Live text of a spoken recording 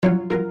Hey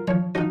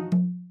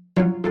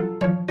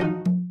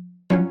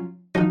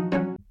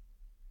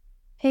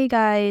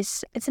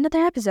guys, it's another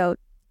episode.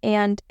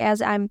 And as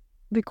I'm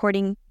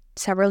recording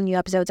several new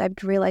episodes, I've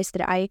realized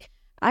that I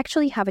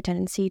actually have a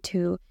tendency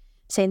to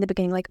say in the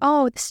beginning, like,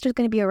 oh, this is just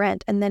going to be a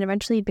rant. And then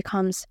eventually it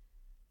becomes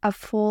a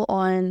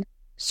full-on,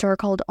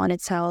 circled on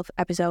itself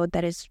episode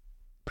that is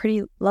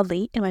pretty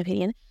lovely, in my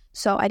opinion.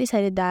 So I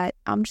decided that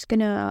I'm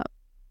gonna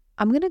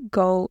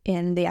go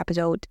in the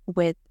episode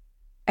with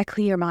a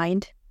clear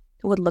mind,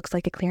 what looks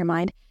like a clear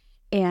mind,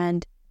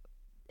 and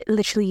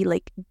literally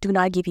like do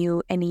not give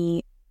you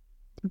any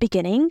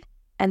beginning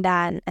and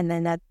then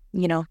that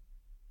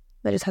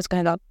that is how it's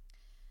gonna go.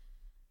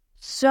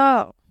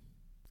 So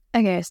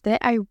okay, so today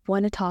I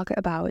want to talk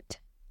about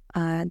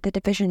the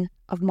division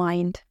of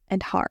mind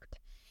and heart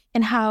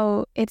and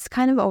how it's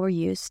kind of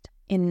overused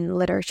in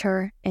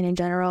literature and in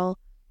general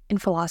in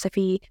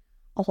philosophy.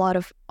 A lot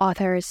of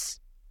authors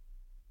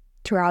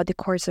throughout the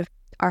course of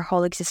our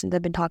whole existence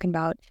have been talking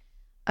about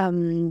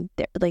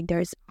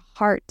there's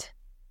heart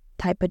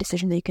type of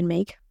decision that you can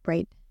make,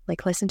 right?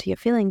 Like listen to your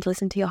feelings,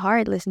 listen to your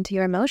heart, listen to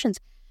your emotions.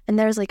 And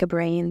there's like a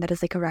brain that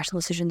is like a rational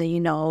decision that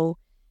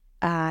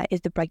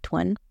is the right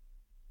one.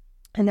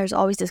 And there's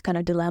always this kind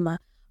of dilemma.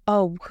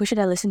 Oh, who should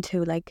I listen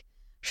to? Like,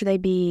 should I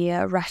be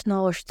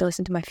rational or should I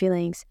listen to my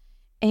feelings?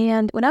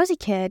 And when I was a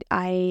kid,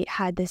 I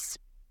had this,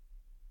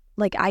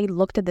 like, I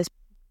looked at this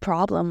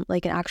problem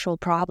like an actual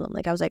problem.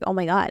 Like I was like, oh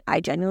my God,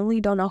 I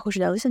genuinely don't know who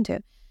should I listen to.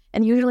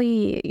 And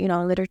usually,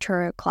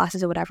 literature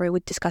classes or whatever,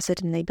 would discuss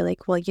it and they'd be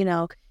like, well,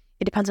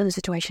 it depends on the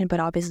situation, but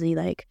obviously,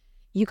 like,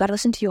 you got to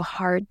listen to your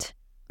heart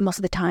most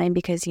of the time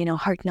because,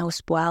 heart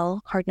knows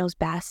well, heart knows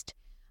best.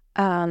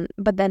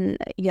 But then,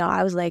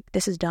 I was like,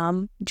 this is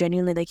dumb.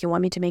 Genuinely, like, you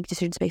want me to make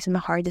decisions based on my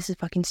heart? This is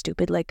fucking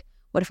stupid. Like,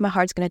 what if my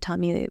heart's going to tell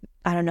me,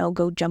 I don't know,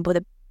 go jump with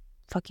a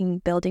fucking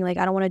building? Like,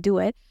 I don't want to do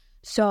it.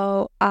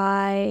 So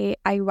I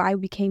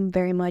became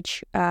very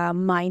much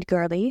mind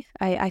girly.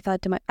 I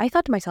thought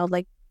to myself,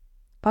 like,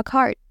 fuck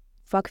heart,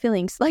 fuck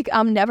feelings. Like,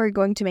 I'm never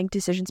going to make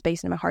decisions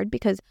based on my heart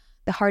because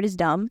the heart is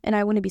dumb and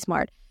I want to be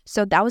smart.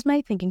 So that was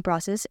my thinking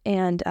process.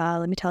 And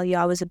let me tell you,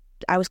 I was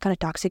kind of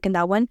toxic in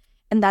that one.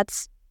 And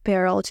that's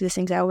parallel to the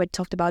things I already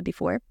talked about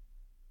before.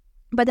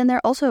 But then there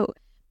are also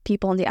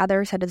people on the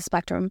other side of the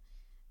spectrum,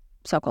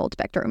 so-called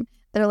spectrum,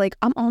 that are like,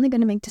 I'm only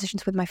going to make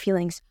decisions with my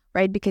feelings,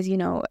 right? Because,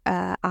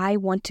 I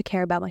want to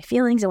care about my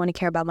feelings. I want to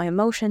care about my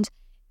emotions.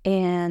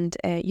 And,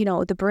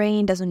 the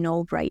brain doesn't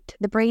know, right?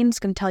 The brain's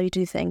going to tell you to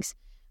do things.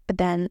 But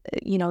then,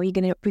 you're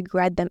going to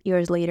regret them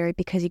years later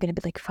because you're going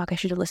to be like, fuck, I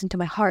should have listened to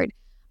my heart.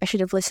 I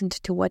should have listened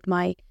to what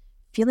my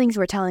feelings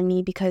were telling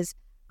me because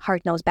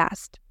heart knows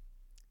best.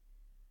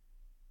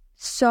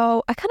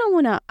 So I kind of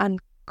want to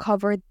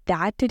uncover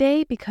that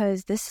today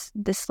because this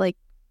like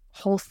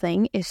whole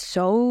thing is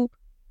so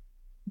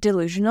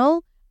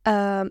delusional.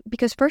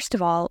 Because first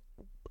of all,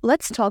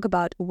 let's talk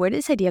about where did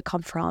this idea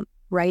come from,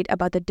 right?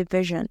 About the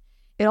division.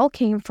 It all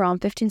came from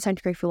 15th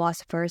century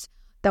philosophers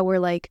that were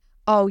like,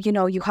 oh,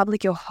 you have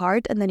like your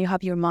heart and then you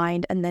have your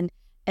mind and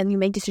you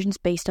make decisions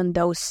based on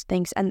those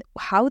things. And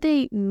how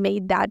they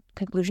made that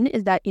conclusion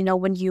is that,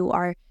 when you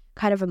are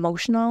kind of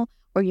emotional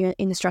or you're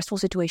in a stressful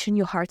situation,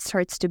 your heart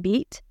starts to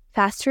beat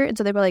faster. And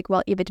so they were like,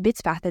 well, if it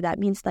beats faster, that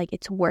means like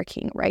it's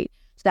working, right?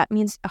 So that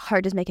means a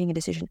heart is making a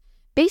decision.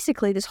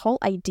 Basically, this whole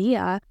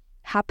idea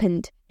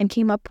happened and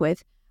came up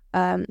with,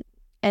 and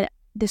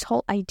this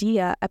whole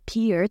idea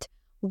appeared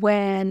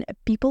when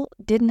people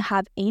didn't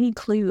have any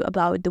clue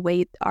about the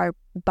way our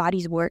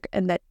bodies work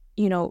and that,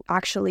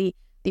 actually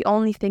the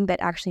only thing that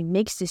actually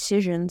makes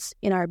decisions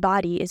in our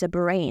body is a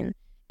brain.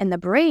 And the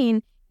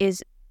brain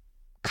is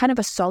kind of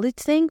a solid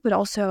thing, but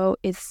also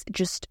it's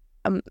just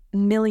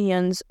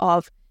millions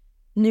of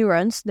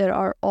neurons that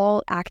are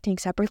all acting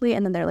separately.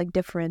 And then there are like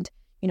different,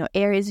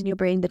 areas in your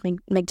brain that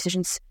make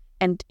decisions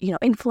and,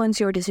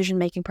 influence your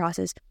decision-making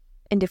process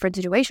in different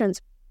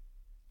situations.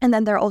 And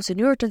then there are also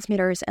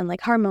neurotransmitters and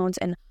like hormones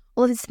and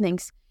all of these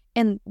things.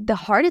 And the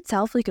heart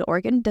itself, like an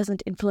organ,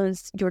 doesn't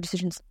influence your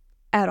decisions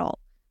at all.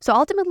 So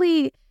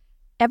ultimately,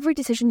 every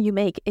decision you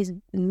make is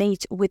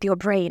made with your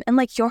brain and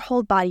like your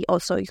whole body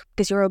also,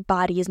 because your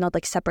body is not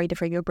like separated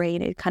from your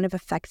brain. It kind of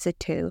affects it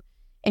too.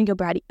 And your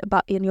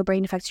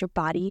brain affects your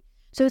body.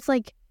 So it's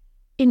like,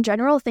 in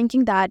general,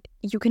 thinking that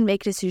you can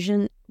make a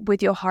decision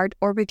with your heart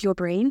or with your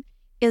brain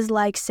is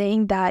like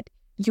saying that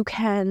you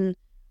can,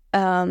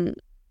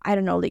 I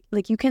don't know,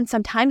 like you can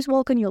sometimes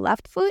walk on your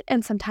left foot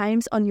and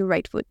sometimes on your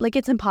right foot. Like,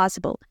 it's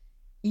impossible.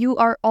 You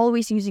are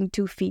always using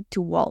 2 feet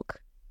to walk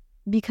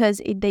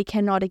because they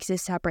cannot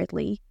exist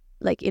separately,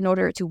 like, in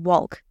order to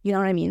walk. You know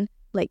what I mean?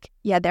 Like,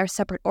 yeah, they're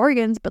separate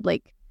organs, but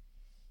like,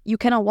 you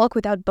cannot walk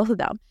without both of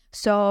them.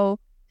 So,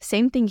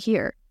 same thing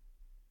here.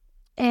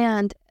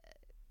 And,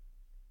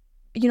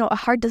 a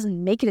heart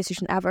doesn't make a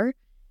decision ever,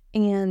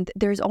 and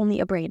there's only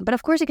a brain. But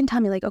of course, you can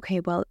tell me, like, okay,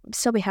 well,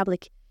 still we have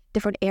like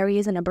different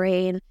areas in a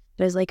brain.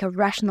 There's like a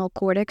rational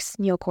cortex,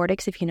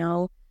 neocortex, if you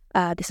know.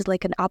 This is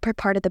like an upper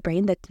part of the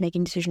brain that's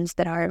making decisions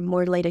that are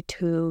more related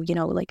to,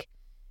 like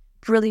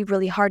really,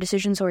 really hard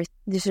decisions or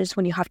decisions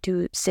when you have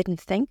to sit and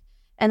think.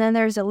 And then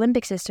there's a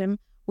limbic system,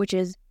 which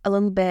is a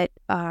little bit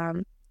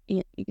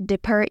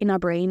deeper in our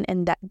brain,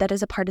 and that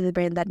is a part of the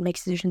brain that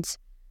makes decisions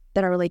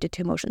that are related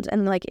to emotions.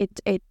 And like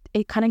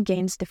it kind of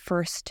gains the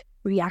first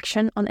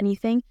reaction on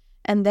anything,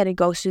 and then it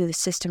goes to the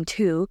system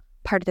 2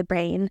 part of the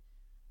brain.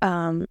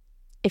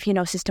 If you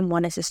know system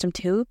 1 and system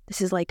 2,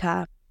 this is like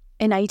an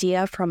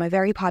idea from a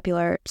very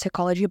popular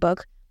psychology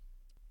book.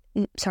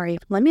 Sorry,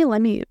 let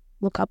me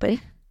look up it.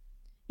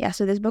 Yeah,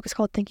 so this book is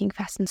called Thinking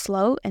Fast and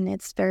Slow, and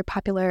it's a very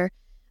popular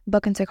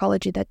book in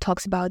psychology that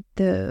talks about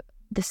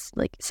this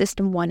like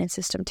system 1 and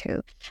system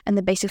 2.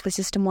 And basically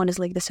system 1 is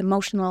like this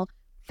emotional,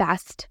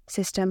 fast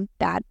system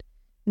that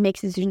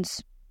makes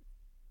decisions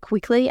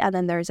quickly, and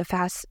then there's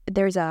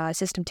a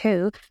system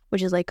 2,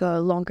 which is like a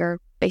longer,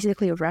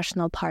 basically a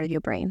rational part of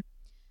your brain.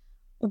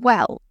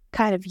 Well,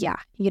 kind of, yeah,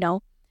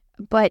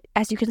 but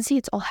as you can see,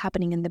 it's all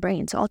happening in the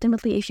brain. So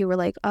ultimately, if you were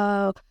like,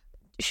 oh,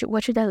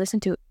 what should I listen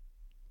to?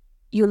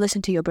 You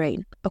listen to your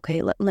brain.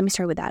 Okay, let me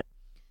start with that.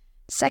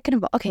 Second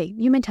of all, okay,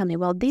 you may tell me,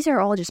 well, these are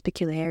all just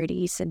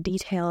peculiarities and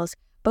details,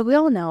 but we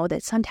all know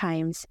that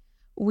sometimes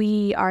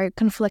we are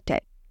conflicted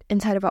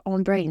inside of our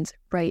own brains,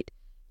 right?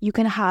 You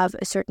can have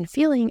a certain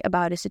feeling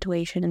about a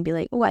situation and be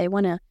like, oh, I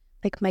want to,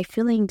 like, my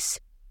feelings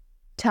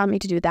tell me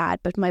to do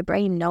that, but my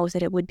brain knows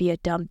that it would be a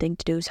dumb thing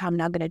to do, so I'm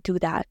not going to do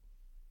that.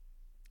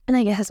 And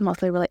I guess it's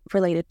mostly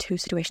related to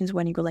situations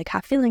when you like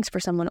have feelings for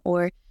someone,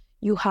 or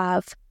you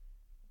have,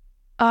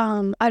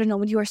 I don't know,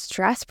 when you are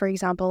stressed, for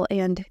example,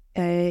 and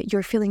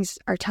your feelings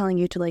are telling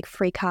you to like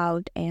freak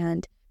out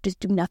and just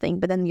do nothing,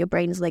 but then your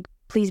brain is like,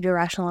 please be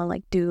rational and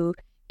like do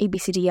A, B,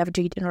 C, D, F,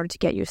 G in order to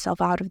get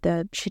yourself out of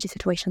the shitty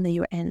situation that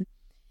you're in.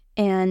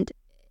 And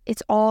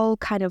it's all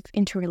kind of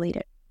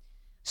interrelated.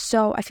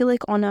 So I feel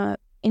like on a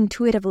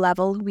intuitive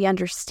level, we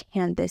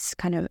understand this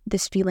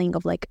feeling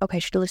of like, okay,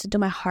 should I listen to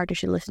my heart or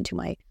should I listen to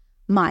my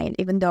mind?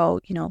 Even though,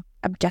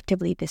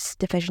 objectively this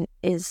division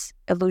is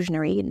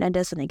illusionary and it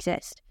doesn't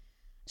exist.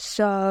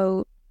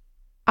 So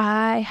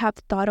I have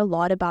thought a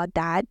lot about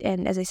that.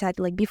 And as I said,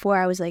 like before,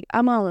 I was like,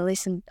 I'm only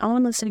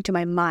listening to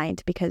my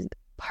mind because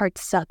heart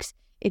sucks.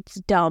 It's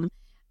dumb.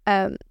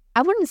 I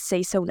wouldn't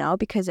say so now,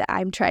 because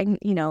I'm trying,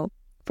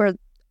 for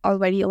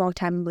already a long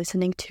time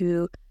listening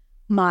to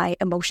my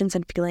emotions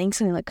and feelings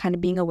and like kind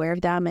of being aware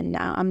of them, and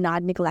now I'm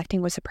not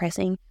neglecting or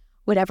suppressing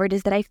whatever it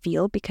is that I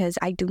feel, because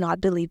I do not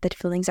believe that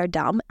feelings are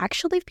dumb.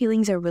 Actually,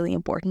 feelings are really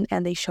important,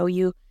 and they show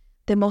you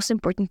the most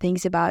important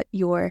things about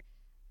your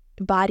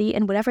body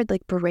and whatever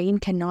like brain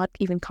cannot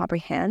even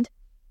comprehend.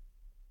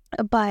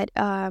 But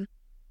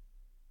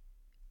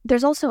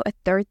there's also a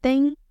third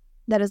thing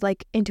that is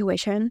like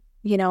intuition,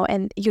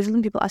 and usually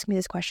when people ask me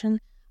this question,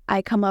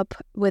 I come up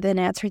with an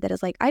answer that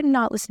is like, I'm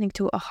not listening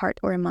to a heart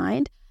or a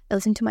mind. I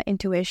listen to my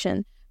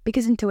intuition,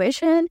 because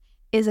intuition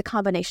is a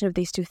combination of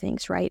these two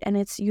things, right? And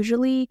it's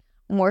usually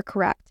more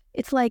correct.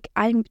 It's like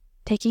I'm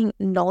taking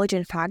knowledge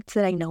and facts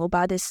that I know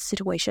about this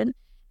situation,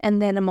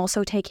 and then I'm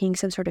also taking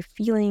some sort of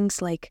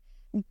feelings, like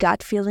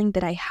gut feeling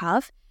that I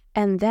have,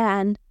 and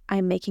then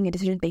I'm making a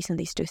decision based on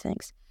these two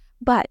things.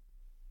 But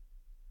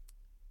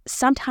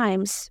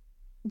sometimes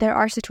there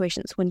are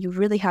situations when you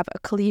really have a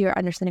clear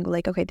understanding of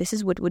like, okay, this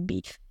is what would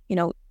be,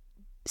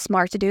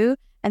 smart to do,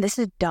 and this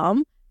is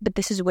dumb, but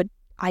this is what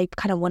I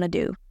kind of want to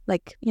do,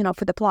 like,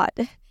 for the plot.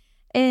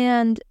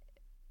 And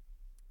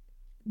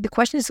the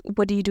question is,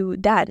 what do you do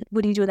then?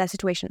 What do you do in that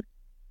situation?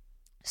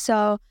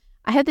 So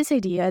I had this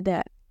idea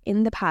that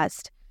in the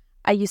past,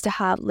 I used to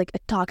have like a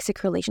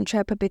toxic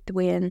relationship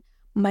between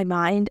my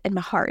mind and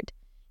my heart.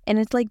 And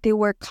it's like they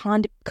were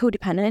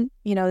codependent,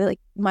 like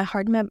my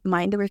heart and my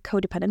mind, they were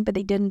codependent, but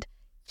they didn't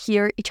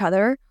hear each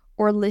other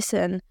or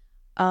listen,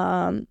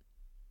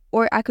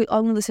 or I could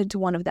only listen to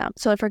one of them.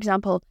 So for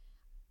example,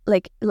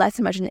 like let's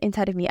imagine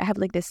inside of me, I have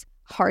like this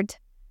heart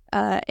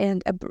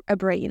and a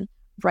brain,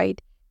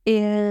 right?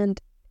 And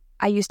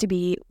I used to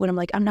be, when I'm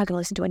like, I'm not going to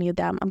listen to any of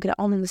them, I'm going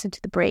to only listen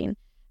to the brain.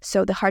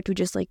 So the heart would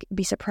just like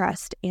be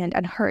suppressed and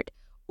unheard.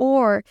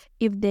 Or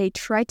if they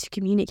try to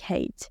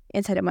communicate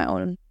inside of my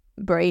own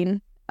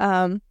brain,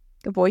 the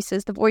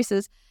voices,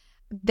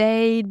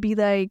 they'd be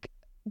like,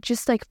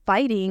 just like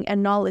fighting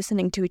and not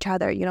listening to each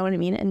other. You know what I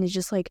mean? And it's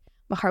just like,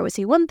 my heart would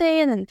say one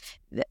thing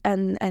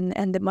and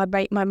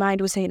my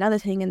mind would say another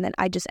thing. And then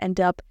I just end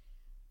up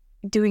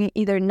doing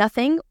either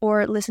nothing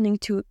or listening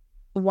to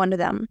one of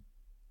them.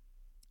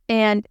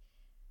 And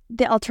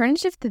the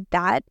alternative to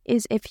that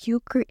is if you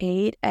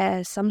create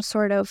some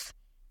sort of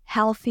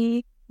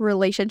healthy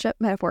relationship,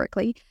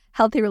 metaphorically,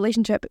 healthy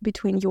relationship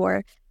between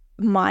your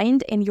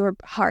mind and your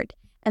heart.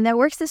 And that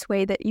works this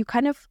way, that you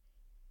kind of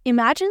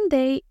imagine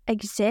they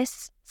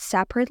exist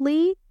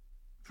separately,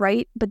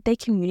 right? But they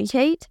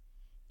communicate,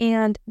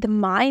 and the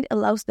mind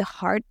allows the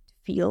heart to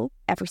feel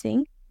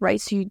everything, right?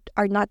 So you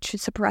are not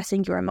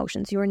suppressing your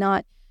emotions. You are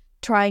not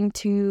trying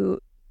to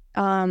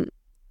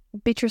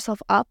beat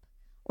yourself up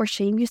or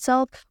shame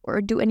yourself or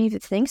do any of the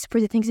things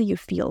for the things that you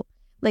feel.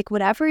 Like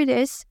whatever it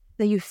is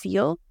that you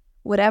feel,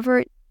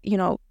 whatever,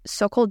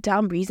 so-called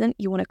dumb reason,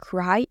 you want to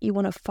cry, you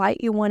want to fight,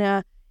 you want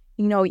to,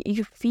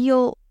 you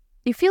feel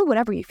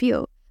whatever you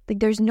feel. Like,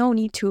 there's no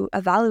need to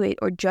evaluate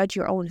or judge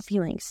your own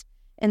feelings.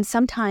 And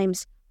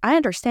sometimes I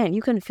understand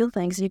you can feel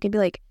things and you can be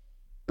like,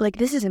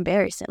 this is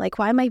embarrassing. Like,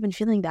 why am I even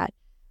feeling that?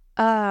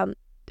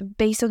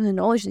 Based on the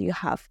knowledge that you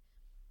have.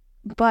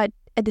 But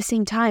at the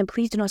same time,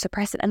 please do not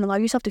suppress it and allow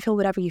yourself to feel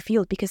whatever you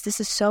feel, because this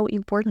is so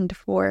important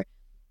for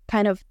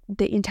kind of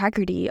the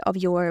integrity of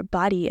your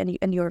body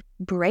and your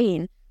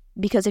brain.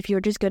 Because if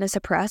you're just going to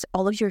suppress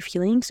all of your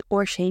feelings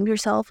or shame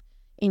yourself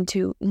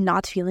into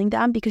not feeling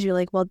them because you're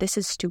like, well, this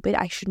is stupid,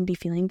 I shouldn't be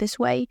feeling this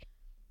way.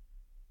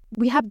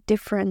 We have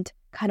different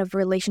kind of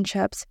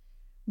relationships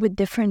with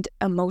different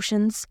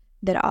emotions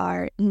that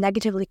are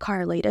negatively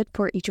correlated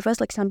for each of us.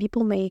 Like, some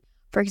people may,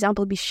 for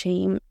example, be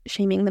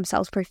shaming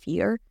themselves for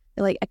fear.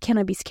 They're like, I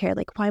cannot be scared.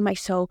 Like, why am I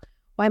so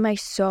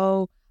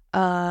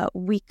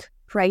weak,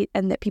 right?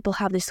 And that people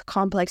have this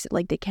complex that,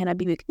 like, they cannot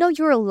be weak. No,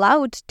 you're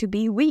allowed to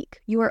be weak.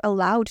 You are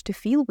allowed to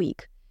feel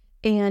weak,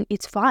 and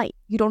it's fine.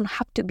 You don't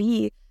have to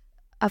be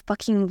a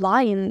fucking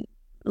lion,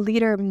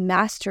 leader,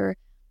 master,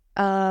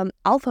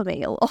 alpha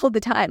male all the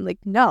time. Like,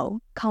 no,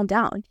 calm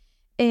down.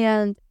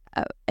 And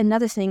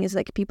another thing is,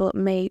 like, people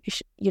may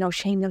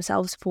shame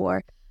themselves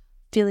for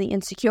feeling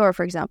insecure.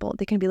 For example,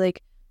 they can be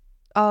like,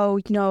 oh,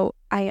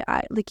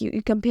 I like,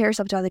 you compare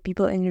yourself to other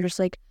people and you're just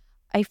like,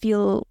 I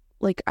feel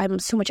like I'm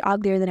so much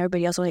uglier than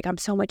everybody else, or like I'm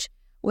so much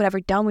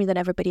whatever dumber than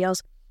everybody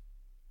else.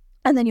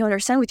 And then you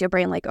understand with your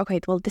brain, like, okay,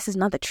 well, this is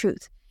not the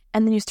truth.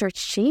 And then you start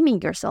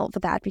shaming yourself for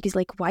that, because,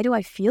 like, why do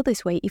I feel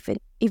this way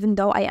even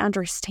though I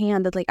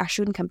understand that, like, I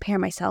shouldn't compare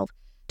myself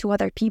to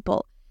other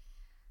people?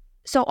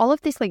 So all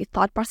of these, like,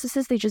 thought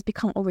processes, they just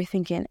become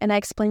overthinking. And I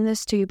explain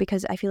this to you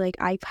because I feel like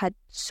I've had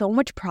so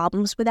much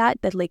problems with that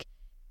like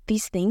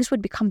these things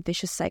would become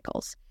vicious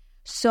cycles.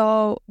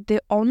 So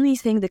the only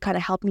thing that kind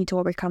of helped me to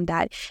overcome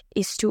that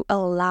is to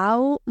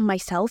allow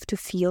myself to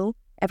feel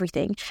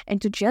everything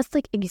and to just,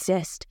 like,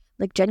 exist,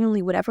 like,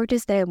 genuinely whatever it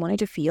is that I wanted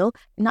to feel,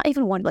 not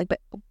even want, like, but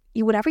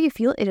whatever you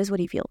feel, it is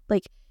what you feel.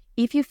 Like,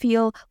 if you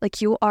feel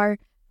like you are,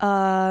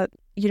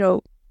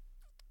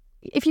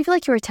 if you feel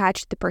like you're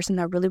attached to the person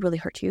that really, really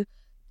hurt you,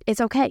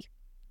 it's okay.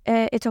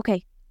 It's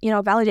okay.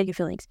 Validate your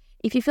feelings.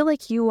 If you feel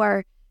like you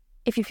are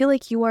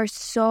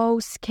so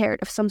scared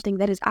of something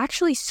that is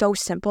actually so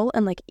simple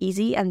and, like,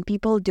 easy, and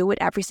people do it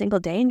every single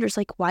day, and you're just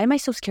like, why am I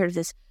so scared of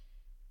this?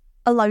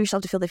 Allow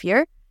yourself to feel the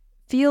fear.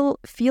 Feel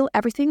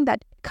everything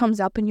that comes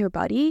up in your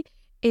body.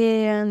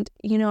 And,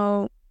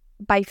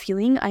 by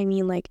feeling, I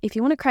mean, like, if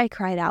you want to cry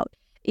it out.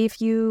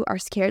 If you are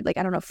scared, like,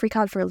 I don't know, freak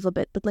out for a little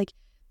bit, but, like,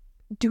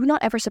 do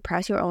not ever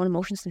suppress your own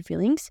emotions and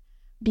feelings,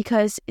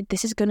 because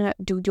this is gonna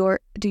do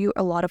you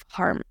a lot of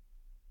harm.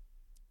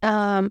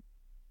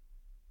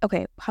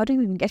 Okay, how did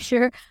we even get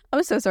here?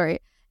 I'm so sorry.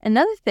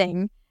 Another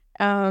thing,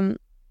 so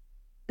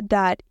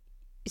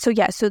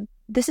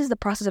this is the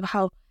process of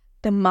how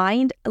the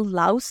mind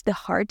allows the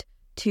heart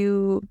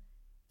to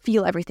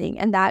feel everything.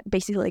 And that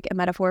basically, like, a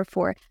metaphor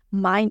for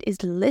mind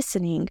is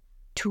listening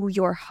to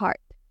your heart,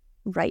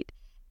 right?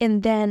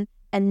 And then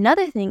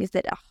another thing is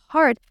that a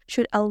heart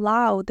should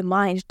allow the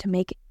mind to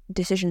make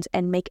decisions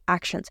and make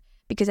actions,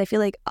 because I feel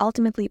like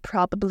ultimately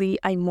probably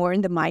I'm more in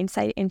the mind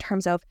side in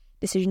terms of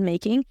decision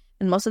making.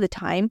 And most of the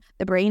time,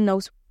 the brain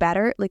knows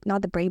better, like,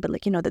 not the brain, but,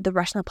 like, the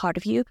rational part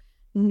of you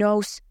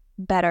knows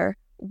better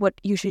what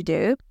you should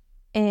do.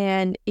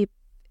 And if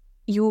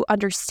you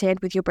understand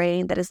with your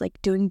brain that is,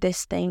 like, doing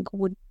this thing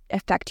would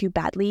affect you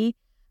badly,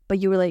 but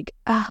you were like,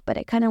 but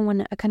I kind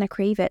of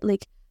crave it.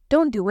 Like,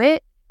 don't do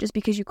it just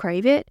because you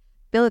crave it.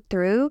 Feel it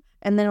through,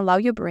 and then allow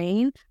your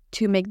brain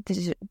to make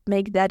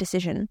that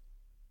decision.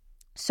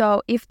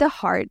 So if the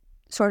heart,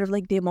 sort of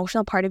like the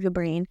emotional part of your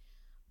brain,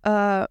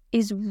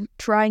 is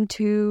trying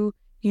to,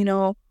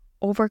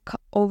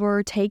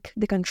 overtake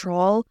the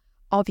control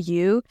of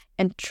you,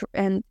 and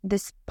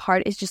this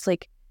part is just,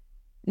 like,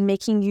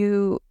 making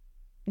you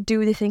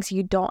do the things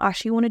you don't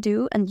actually want to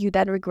do, and you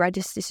then regret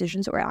these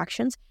decisions or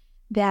actions,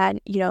 then,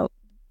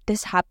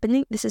 this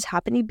is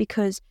happening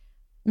because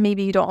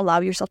maybe you don't allow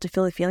yourself to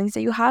feel the feelings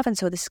that you have, and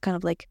so this is kind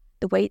of like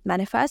the way it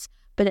manifests.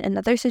 But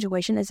another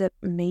situation is that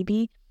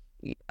maybe,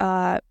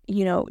 the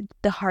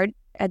heart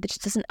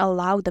just doesn't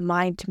allow the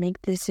mind to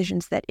make the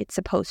decisions that it's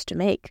supposed to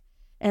make.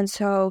 And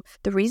so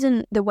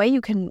the way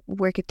you can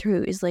work it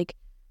through is, like,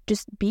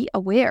 just be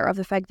aware of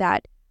the fact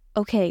that,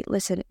 okay,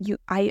 listen,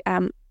 I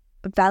am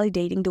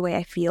validating the way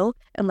I feel,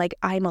 and, like,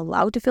 I'm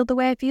allowed to feel the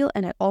way I feel,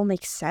 and it all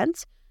makes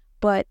sense.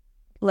 But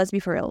let's be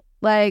for real.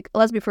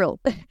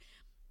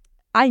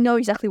 I know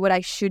exactly what I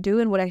should do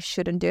and what I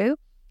shouldn't do.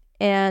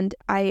 And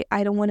I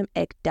don't want to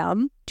act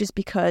dumb just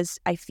because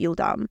I feel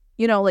dumb.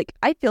 Like,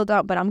 I feel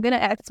dumb, but I'm going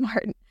to act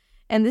smart.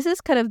 And this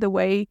is kind of the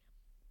way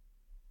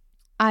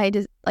I'm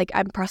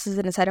processing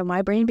it inside of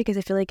my brain, because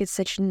I feel like it's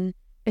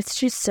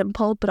just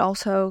simple, but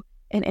also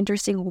an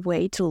interesting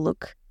way to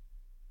look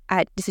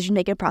at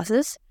decision-making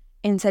process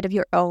inside of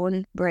your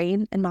own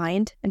brain and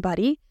mind and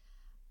body.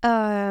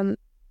 But,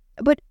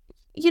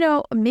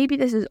 maybe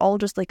this is all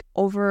just, like,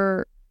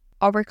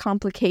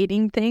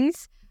 overcomplicating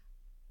things.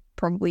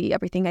 Probably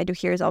everything I do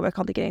here is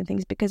overcomplicating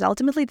things, because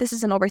ultimately this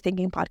is an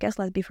overthinking podcast,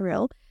 let's be for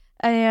real.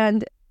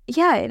 And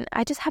yeah, and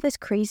I just have this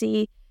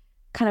crazy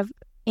kind of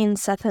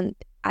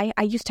incessant, I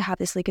used to have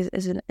this like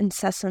as an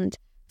incessant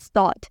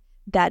thought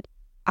that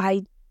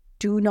I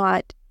do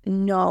not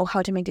know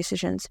how to make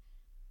decisions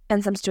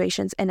in some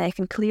situations, and I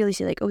can clearly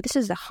see like, oh, this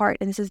is the heart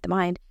and this is the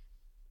mind.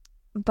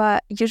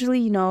 But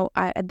usually,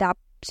 at that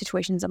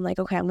situations, I'm like,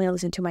 okay, I'm gonna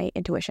listen to my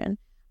intuition.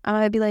 I'm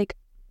gonna be like,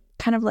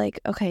 kind of like,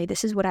 okay,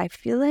 this is what I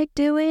feel like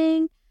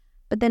doing.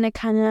 But then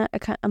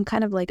I'm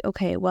kind of like,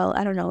 okay, well,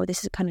 I don't know,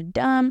 this is kind of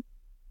dumb.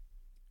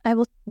 I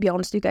will be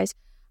honest with you guys.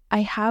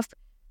 I have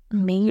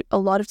made a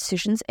lot of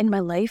decisions in my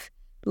life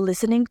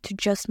listening to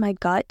just my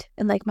gut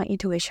and like my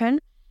intuition.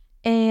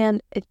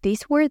 And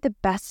these were the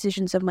best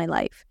decisions of my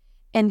life.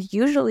 And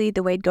usually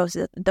the way it goes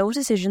is that those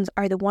decisions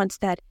are the ones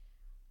that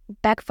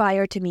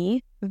backfire to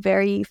me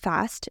very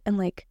fast. And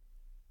like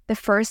the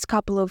first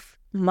couple of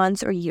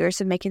months or years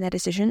of making that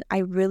decision, I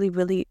really,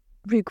 really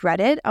regret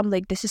it. I'm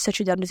like, this is such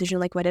a dumb decision.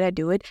 Like, why did I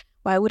do it?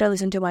 Why would I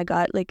listen to my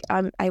gut? Like,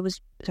 why would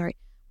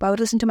I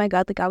listen to my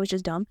gut? Like, I was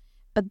just dumb.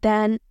 But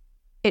then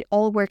it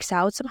all works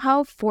out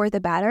somehow for the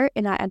better.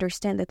 And I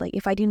understand that like,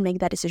 if I didn't make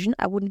that decision,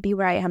 I wouldn't be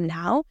where I am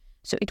now.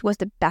 So it was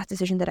the best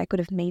decision that I could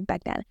have made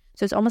back then.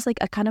 So it's almost like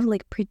I kind of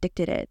like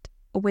predicted it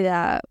with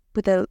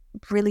a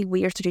really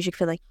weird strategic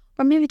feeling,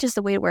 or maybe just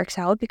the way it works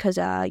out because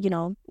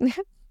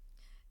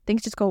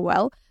things just go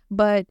well.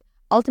 But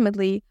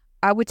ultimately,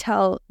 I would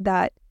tell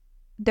that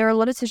there are a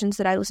lot of decisions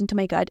that I listened to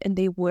my gut and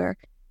they were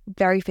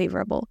very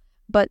favorable.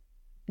 But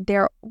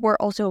there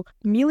were also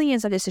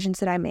millions of decisions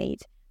that I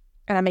made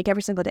and I make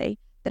every single day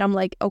that I'm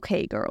like,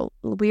 okay, girl,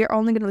 we are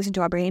only going to listen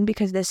to our brain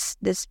because this,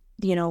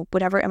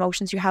 whatever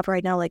emotions you have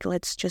right now, like,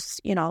 let's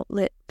just, feel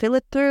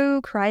it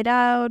through, cry it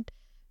out,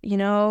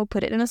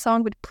 put it in a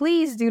song, but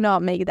please do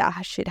not make that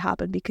shit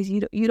happen because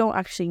you don't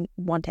actually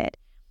want it.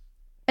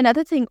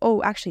 Another thing,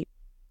 actually,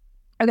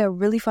 I got a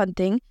really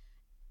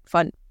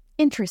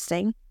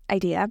interesting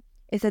idea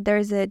is that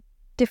there's a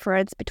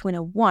difference between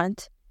a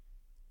want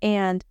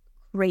and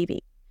craving.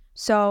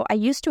 So I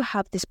used to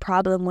have this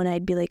problem when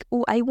I'd be like,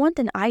 oh, I want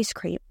an ice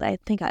cream. I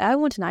think I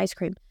want an ice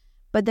cream.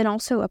 But then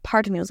also a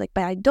part of me was like,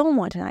 but I don't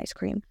want an ice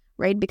cream,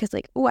 right? Because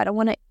like, oh, I don't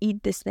want to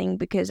eat this thing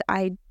because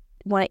I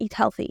want to eat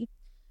healthy.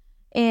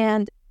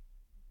 And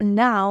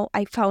now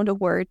I found a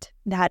word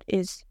that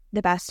is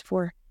the best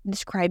for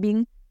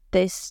describing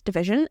this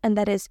division. And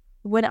that is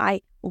when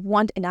I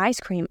want an ice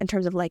cream in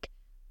terms of like,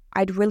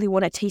 I'd really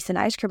want to taste an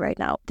ice cream right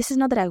now. This is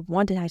not that I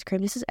want an ice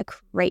cream. This is a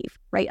crave,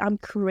 right? I'm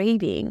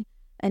craving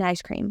an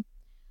ice cream.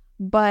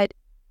 But,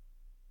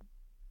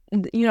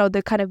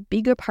 the kind of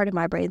bigger part of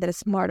my brain that is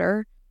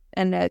smarter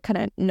and kind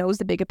of knows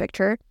the bigger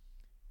picture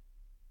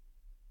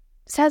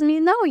says me,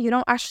 no, you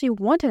don't actually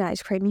want an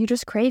ice cream. You're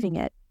just craving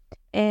it.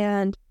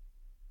 And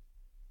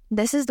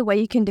this is the way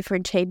you can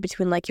differentiate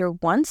between like your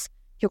wants,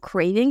 your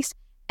cravings,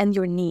 and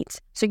your needs.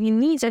 So your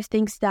needs are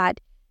things that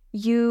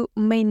you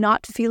may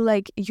not feel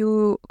like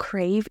you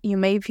crave. You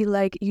may feel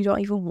like you don't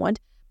even want,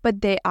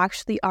 but they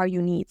actually are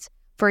your needs.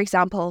 For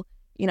example,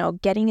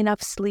 getting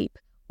enough sleep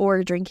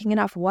or drinking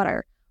enough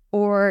water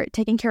or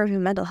taking care of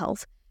your mental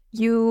health.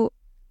 You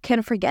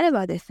can forget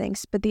about these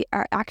things, but they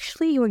are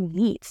actually your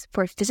needs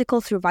for physical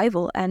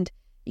survival and,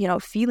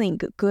 feeling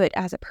good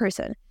as a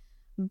person.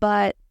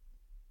 But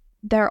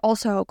there are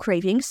also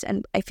cravings,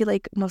 and I feel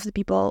like most of the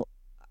people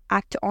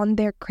act on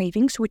their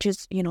cravings, which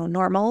is,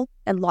 normal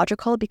and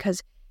logical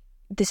because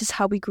this is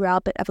how we grew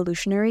up,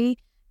 evolutionary,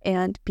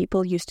 and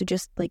people used to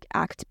just like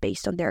act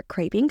based on their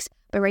cravings.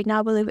 But right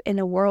now we live in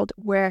a world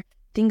where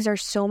things are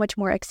so much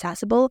more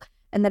accessible,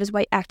 and that is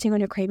why acting on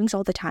your cravings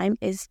all the time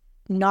is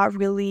not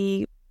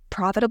really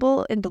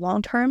profitable in the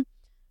long term.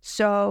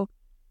 So,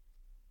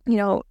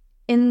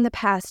 in the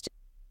past,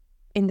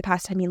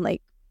 I mean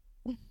like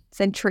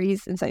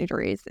centuries and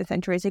centuries and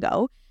centuries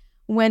ago,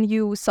 when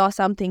you saw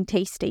something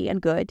tasty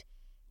and good,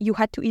 you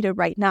had to eat it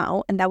right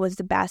now, and that was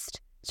the best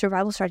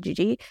survival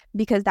strategy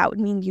because that would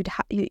mean you'd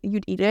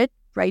eat it,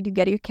 right? You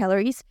get your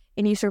calories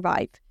and you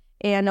survive,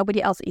 and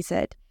nobody else eats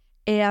it.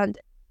 And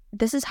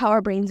this is how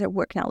our brains are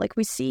work now. Like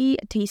we see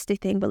a tasty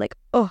thing, but like,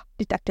 oh,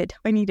 detected,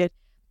 I need it.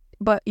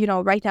 But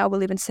right now we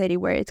live in a city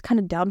where it's kind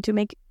of dumb to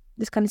make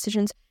this kind of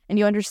decisions, and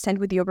you understand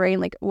with your brain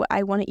like, well,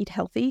 I want to eat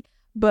healthy,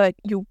 but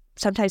you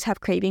sometimes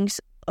have cravings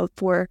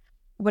for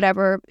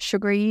whatever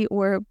sugary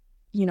or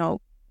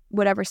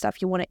whatever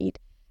stuff you want to eat,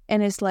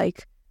 and it's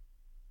like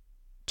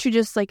to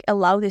just like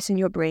allow this in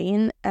your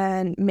brain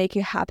and make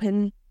it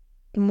happen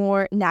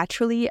more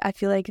naturally. I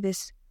feel like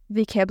this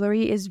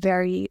vocabulary is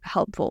very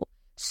helpful.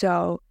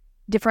 So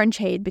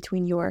differentiate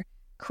between your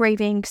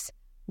cravings,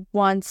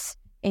 wants,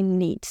 and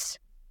needs.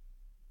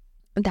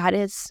 That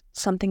is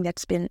something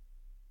that's been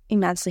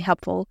immensely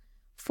helpful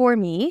for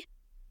me.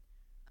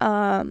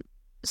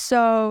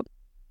 So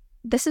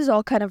this is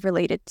all kind of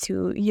related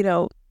to,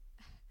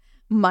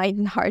 mind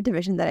and heart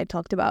division that I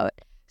talked about.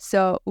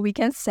 So we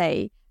can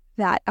say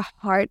that a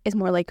heart is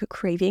more like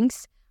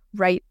cravings,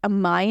 right? A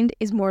mind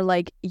is more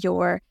like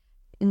your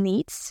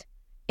needs,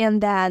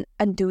 and then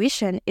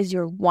intuition is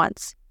your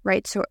wants,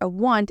 right? So a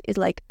want is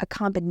like a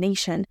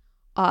combination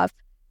of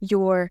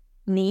your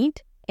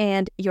need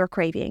and your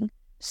craving.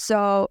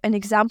 So an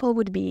example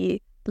would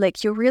be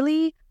like you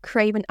really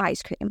crave an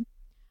ice cream,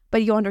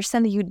 but you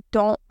understand that you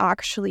don't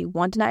actually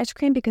want an ice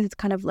cream because it's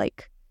kind of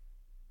like,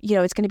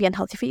 it's going to be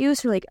unhealthy for you.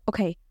 So you're like,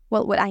 okay,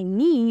 well, what I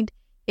need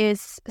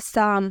is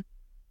some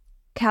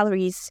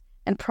calories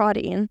and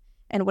protein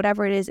and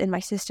whatever it is in my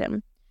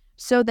system.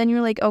 So then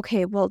you're like,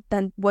 okay, well,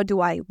 then what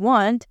do I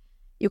want?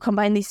 You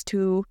combine these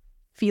two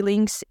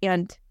feelings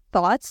and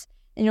thoughts,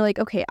 and you're like,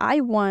 okay,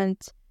 I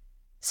want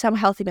some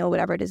healthy meal,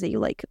 whatever it is that you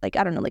like. Like,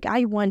 I don't know, like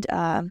I want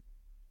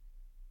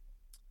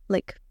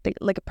like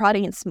a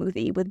protein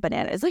smoothie with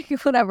bananas, like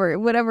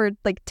whatever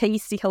like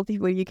tasty, healthy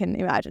food you can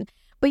imagine.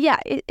 But yeah,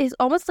 it is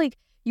almost like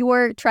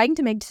you're trying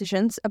to make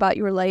decisions about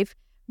your life,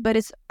 but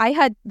I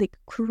had like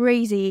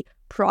crazy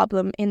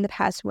problem in the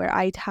past where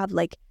I'd have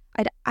like,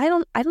 I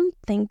don't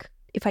think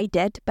if I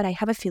did, but I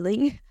have a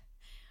feeling,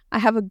 I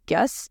have a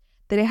guess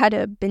that I had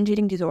a binge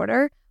eating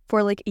disorder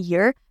for like a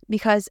year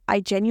because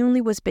I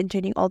genuinely was binge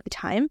eating all the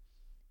time.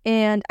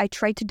 And I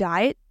tried to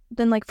diet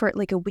then like for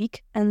like a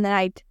week, and then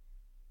I'd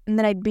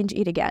binge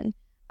eat again.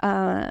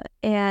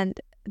 And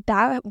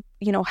that,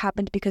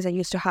 happened because I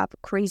used to have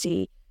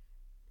crazy,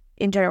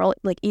 in general,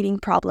 like eating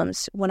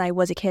problems when I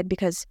was a kid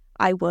because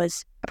I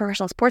was a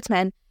professional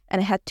sportsman and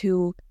I had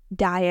to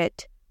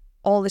diet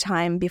all the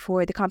time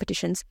before the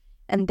competitions.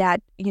 And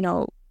that,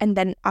 and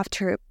then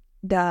after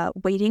the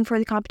waiting for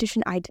the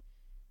competition, I'd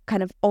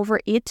kind of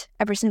overeat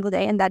every single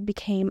day. And that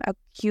became a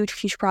huge,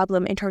 huge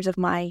problem in terms of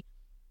the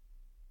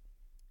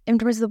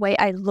way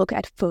I look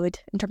at food,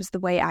 in terms of the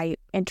way I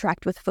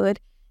interact with food.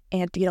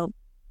 And,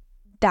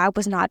 that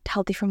was not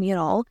healthy for me at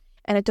all.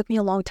 And it took me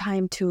a long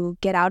time to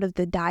get out of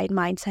the diet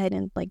mindset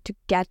and like to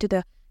get to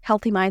the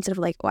healthy mindset of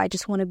like, oh, I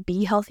just want to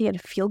be healthy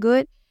and feel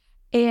good.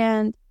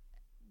 And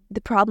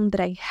the problem that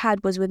I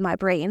had was with my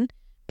brain,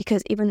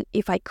 because even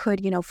if I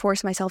could,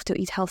 force myself to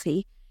eat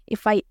healthy,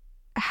 if I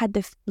had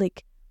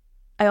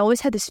I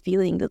always had this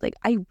feeling that like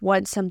I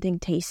want something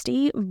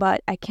tasty,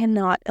 but I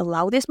cannot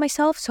allow this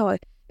myself. So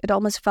it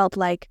almost felt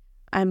like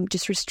I'm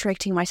just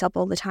restricting myself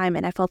all the time.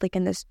 And I felt like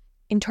in this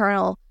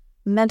internal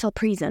mental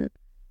prison,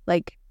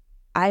 like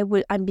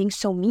I'm being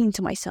so mean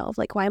to myself.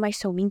 Like, why am I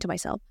so mean to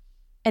myself?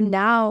 And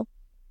now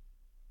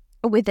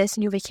with this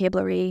new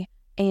vocabulary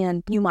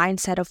and new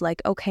mindset of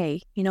like,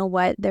 okay, you know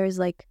what? There's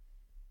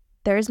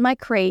my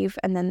craving,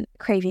 and then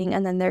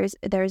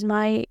there's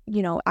my,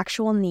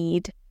 actual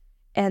need.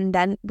 And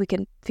then we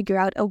can figure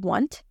out a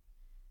want.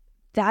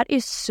 That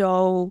is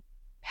so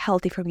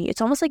healthy for me.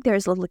 It's almost like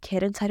there's a little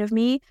kid inside of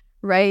me,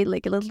 right?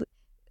 Like a little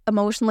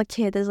emotional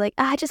kid that's like,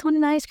 I just want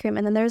an ice cream.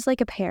 And then there's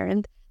like a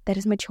parent that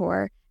is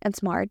mature and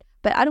smart,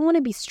 but I don't want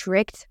to be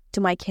strict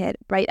to my kid,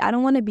 right? I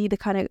don't want to be the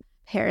kind of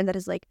parent that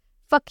is like,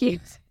 fuck you.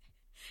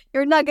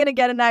 You're not going to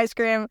get an ice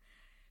cream.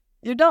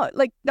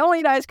 Don't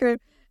eat ice cream.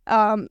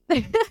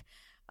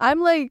 I'm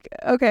like,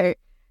 okay,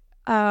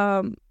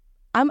 I'm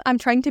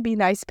trying to be a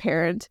nice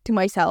parent to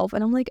myself,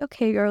 and I'm like,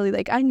 okay, girlie,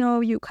 like I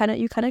know you kind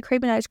of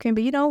crave an ice cream,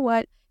 but you know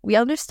what? We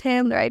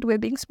understand, right? We're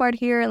being smart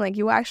here, and like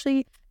you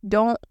actually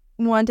don't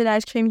want an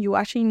ice cream. You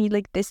actually need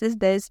like this is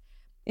this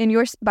in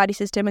your body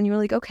system, and you're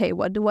like, okay,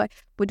 what do I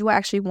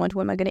actually want?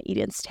 What am I gonna eat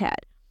instead?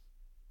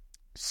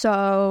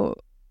 So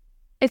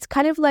it's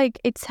kind of like,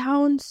 it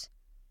sounds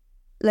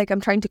like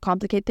I'm trying to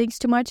complicate things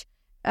too much.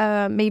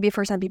 Maybe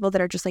for some people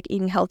that are just like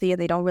eating healthy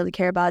and they don't really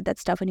care about that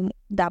stuff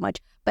that much.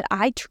 But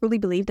I truly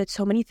believe that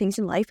so many things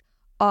in life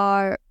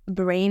are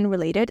brain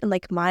related and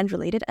like mind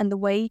related. And the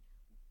way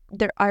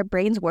our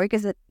brains work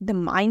is that the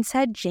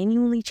mindset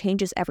genuinely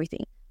changes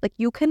everything. Like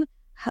you can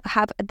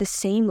have the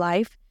same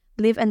life,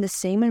 live in the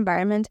same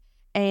environment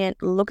and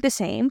look the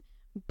same,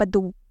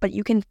 but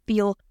you can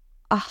feel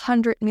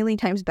 100 million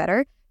times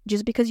better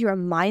just because your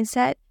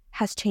mindset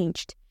has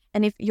changed.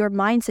 And if your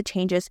mindset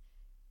changes,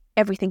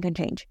 everything can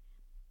change.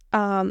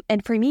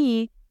 And for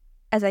me,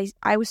 as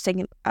I was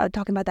talking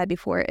about that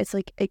before, it's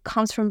like it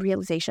comes from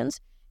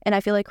realizations. And I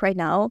feel like right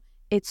now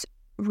it's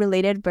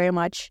related very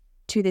much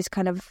to this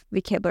kind of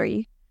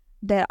vocabulary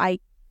that I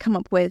come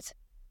up with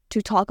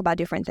to talk about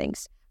different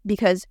things.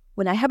 Because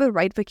when I have the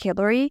right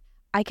vocabulary,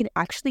 I can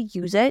actually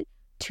use it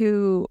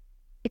to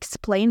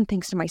explain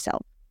things to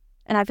myself.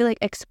 And I feel like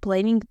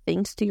explaining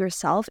things to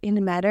yourself in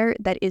a manner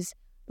that is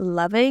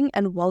loving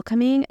and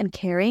welcoming and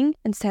caring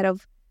instead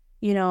of,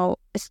 a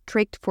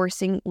strict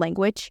forcing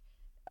language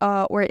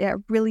or a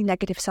really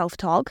negative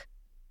self-talk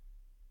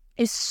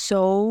is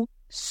so,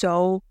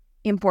 so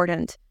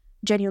important.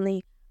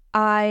 Genuinely,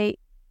 I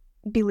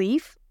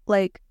believe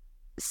like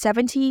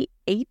 78%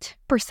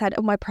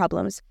 of my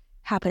problems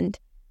happened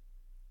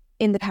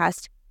in the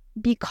past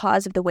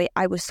because of the way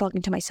I was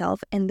talking to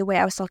myself and the way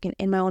I was talking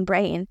in my own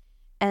brain.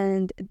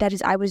 And that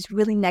is, I was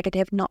really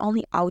negative, not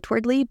only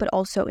outwardly, but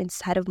also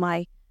inside of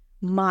my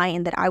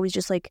mind, that I was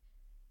just like,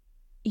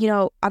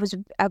 I was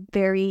a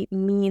very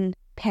mean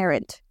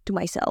parent to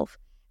myself.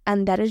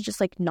 And that is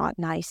just like not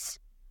nice.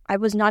 I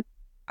was not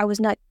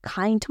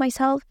kind to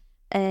myself.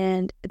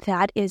 And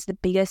that is the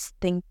biggest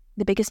thing,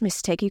 the biggest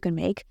mistake you can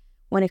make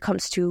when it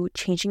comes to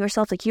changing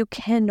yourself. Like you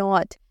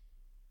cannot,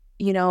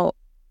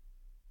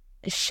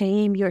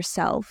 shame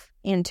yourself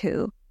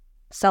into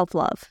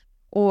self-love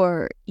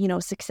or,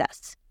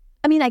 success.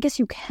 I mean, I guess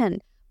you can,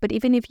 but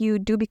even if you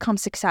do become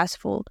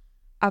successful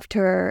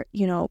after,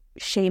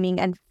 shaming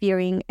and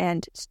fearing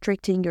and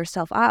stricting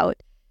yourself out,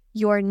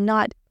 you're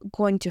not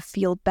going to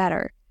feel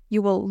better.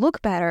 You will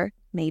look better,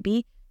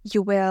 maybe.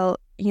 You will,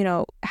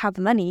 have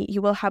money.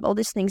 You will have all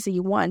these things that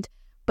you want,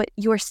 but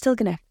you're still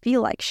going to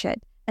feel like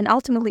shit. And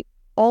ultimately,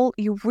 all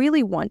you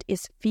really want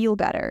is feel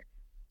better,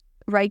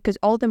 right? Because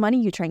all the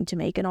money you're trying to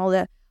make and all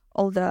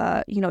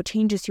the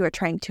changes you are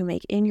trying to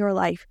make in your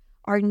life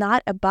are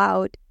not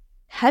about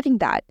having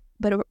that,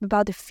 but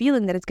about the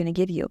feeling that it's going to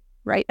give you,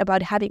 right?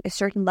 About having a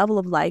certain level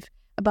of life,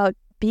 about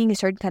being a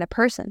certain kind of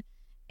person.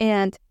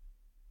 And,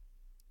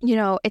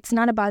 it's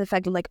not about the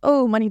fact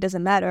that money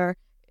doesn't matter.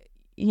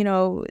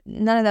 None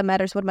of that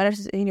matters. What matters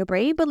is in your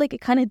brain, but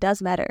it kind of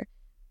does matter.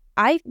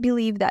 I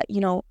believe that,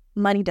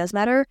 money does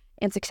matter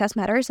and success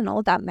matters and all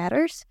of that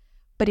matters.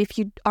 But if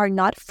you are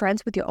not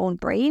friends with your own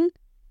brain,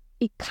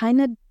 it's kind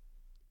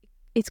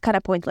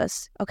of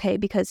pointless, okay?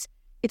 Because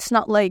it's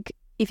not like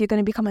if you're going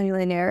to become a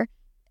millionaire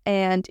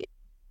and,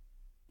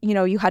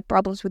 you had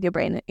problems with your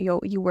brain,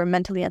 you were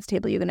mentally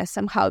unstable, you're going to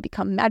somehow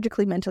become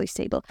magically mentally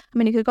stable. I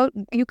mean, you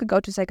could go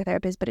to a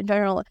psychotherapist, but in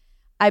general,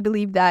 I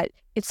believe that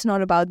it's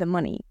not about the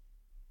money.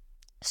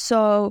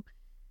 So,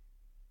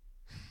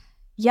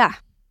 yeah,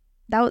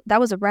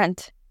 that was a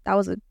rant. That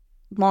was a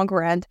long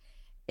rant.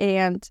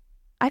 And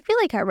I feel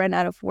like I ran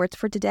out of words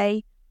for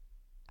today.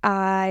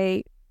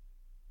 I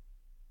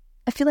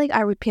feel like I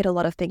repeat a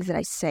lot of things that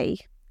I say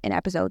in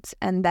episodes,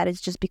 and that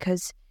is just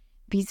because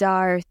these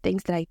are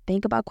things that I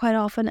think about quite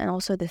often, and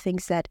also the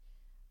things that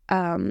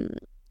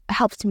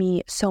helped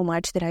me so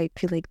much that I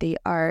feel like they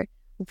are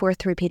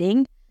worth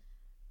repeating.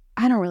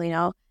 I don't really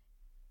know.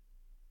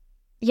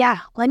 Yeah,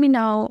 let me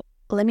know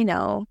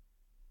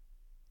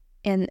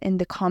in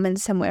the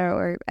comments somewhere,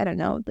 or I don't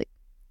know,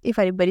 if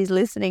anybody's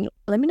listening,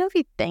 let me know if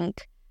you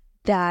think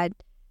that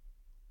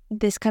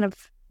this kind of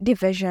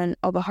division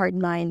of a heart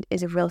and mind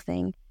is a real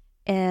thing,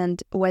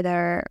 and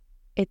whether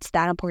it's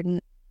that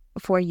important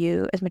for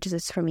you as much as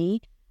it's for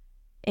me.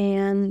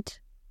 And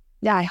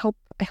yeah, I hope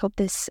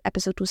this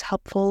episode was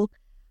helpful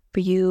for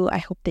you. I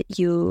hope that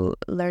you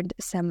learned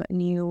some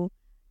new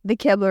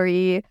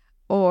vocabulary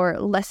or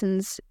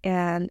lessons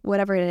and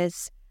whatever it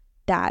is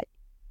that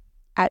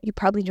you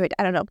probably enjoyed.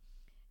 I don't know.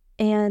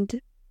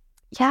 And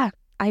yeah,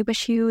 I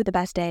wish you the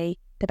best day,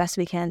 the best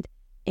weekend,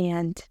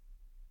 and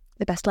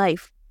the best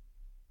life.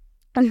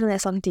 I was really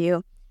nice talking to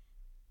you.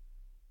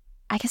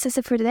 I guess that's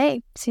it for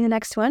today. See you in the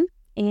next one,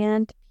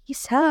 and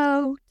peace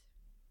out.